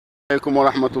Alaikum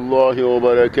wa rahmatullahi wa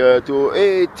barakatuh.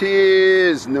 It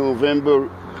is November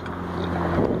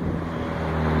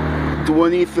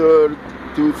 23rd,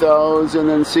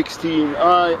 2016.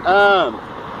 I am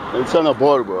in Santa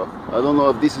Barbara. I don't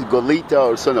know if this is Goleta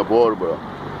or Santa Barbara.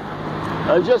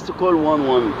 I just called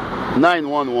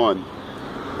 911,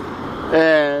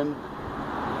 and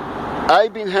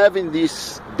I've been having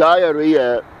this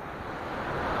diarrhea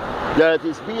that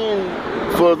has been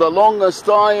for the longest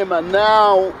time, and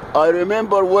now I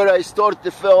remember where I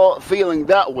started feeling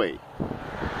that way.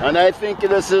 And I think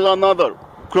this is another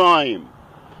crime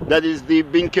that is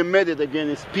being committed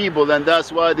against people, and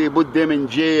that's why they put them in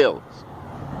jails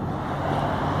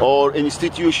or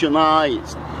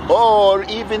institutionalized, or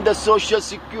even the Social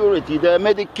Security, the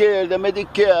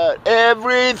Medicare,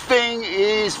 everything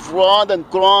is fraud and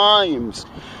crimes,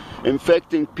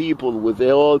 infecting people with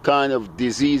all kind of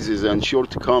diseases and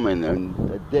shortcomings and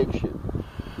addiction,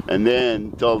 and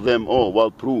then tell them, oh,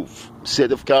 well, proof.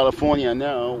 State of California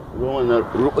now,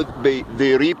 they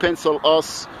repencil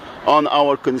us on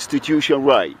our constitutional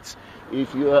rights.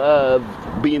 If you have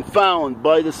been found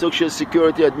by the Social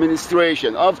Security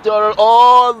Administration, after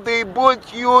all they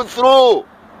put you through, all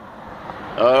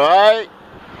right,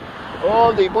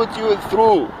 all they put you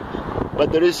through,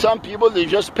 but there is some people, they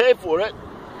just pay for it.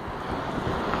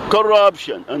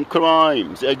 Corruption and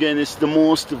crimes against the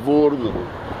most vulnerable.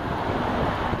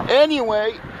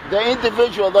 Anyway, the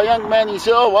individual, the young man, he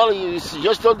said, oh, well, you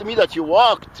just told me that you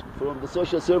walked from the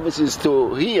social services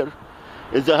to here.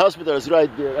 It's the hospital is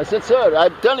right there. I said, sir,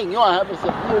 I'm telling you, I have a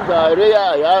severe diarrhea.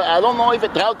 I don't know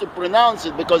how to pronounce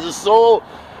it because it's so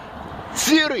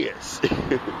serious.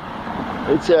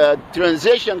 It's a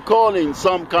transition calling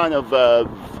some kind of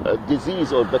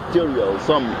disease or bacteria or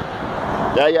some.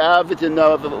 I have it in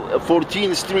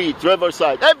 14th Street,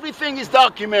 Riverside. Everything is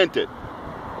documented.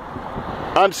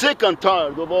 I'm sick and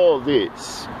tired of all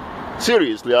this.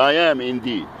 Seriously, I am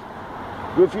indeed.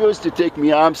 Refuse to take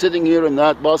me. I'm sitting here in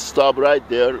that bus stop right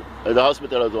there. The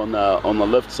hospital is on the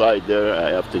left side there.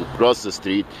 I have to cross the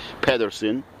street,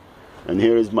 Patterson. And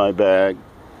here is my bag.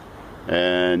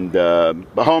 And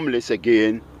homeless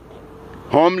again.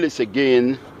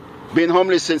 Been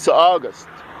homeless since August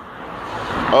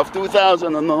of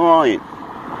 2009.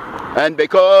 And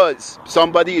because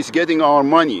somebody is getting our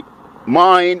money,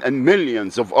 mine and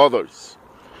millions of others,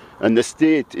 and the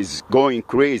state is going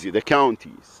crazy, the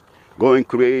counties going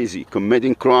crazy,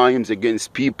 committing crimes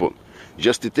against people,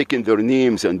 just to take in their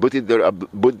names and put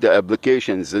the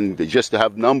applications and just to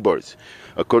have numbers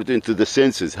according to the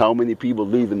census, how many people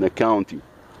live in the county,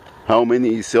 how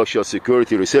many Social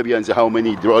Security recipients, how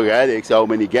many drug addicts, how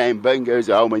many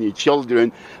gangbangers, how many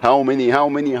children, how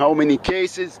many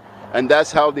cases, and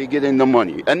that's how they get in the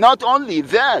money. And not only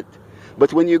that,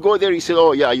 but when you go there, you say,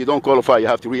 oh yeah, you don't qualify, you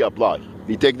have to reapply.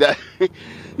 You take that,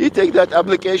 you take that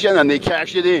application and they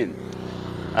cash it in.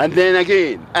 And then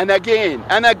again, and again,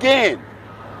 and again.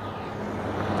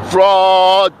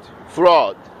 Fraud.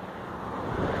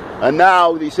 And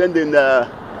now they send in the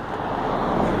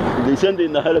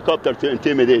helicopter to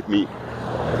intimidate me.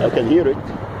 I can hear it,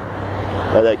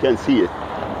 but I can't see it.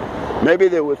 Maybe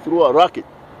they will throw a rocket,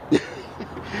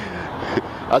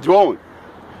 a drone,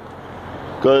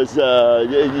 because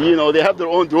you know, they have their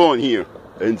own drone here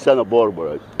in Santa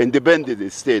Barbara,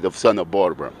 independent state of Santa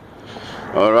Barbara.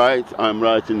 All right, I'm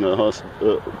right in the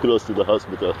close to the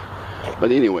hospital.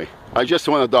 But anyway, I just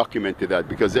want to document that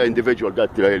because the individual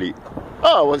got really,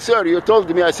 oh, well, sir, you told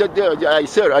me. I said,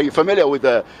 sir, are you familiar with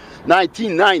the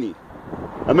 1990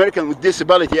 American with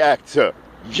Disability Act, sir?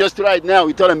 Just right now,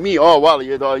 you're telling me, oh, well,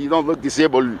 you don't look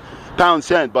disabled, pound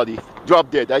sand, buddy,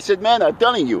 drop dead. I said, man, I'm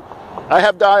telling you, I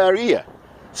have diarrhea,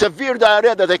 severe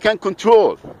diarrhea that I can't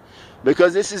control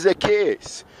because this is a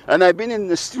case. And I've been in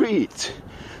the street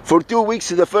for 2 weeks.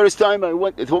 The first time I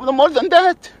went, more than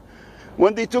that,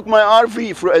 when they took my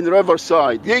RV in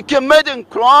Riverside. They committing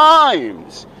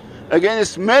crimes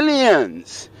against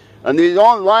millions, and they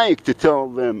don't like to tell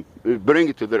them, bring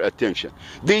it to their attention.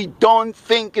 They don't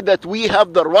think that we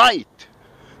have the right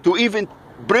to even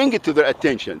bring it to their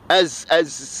attention, as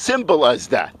simple as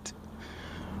that.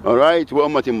 All right, wa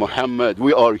ummati Muhammad,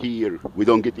 we are here. We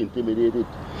don't get intimidated.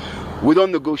 We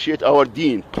don't negotiate our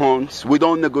deen, punks. We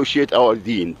don't negotiate our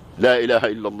deen. La ilaha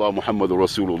illallah Muhammadur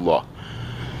Rasulullah.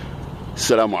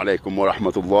 Assalamu alaikum wa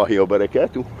rahmatullahi wa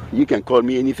barakatuh. You can call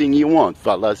me anything you want,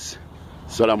 fellas.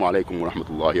 Assalamu alaikum wa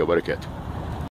rahmatullahi wa barakatuh.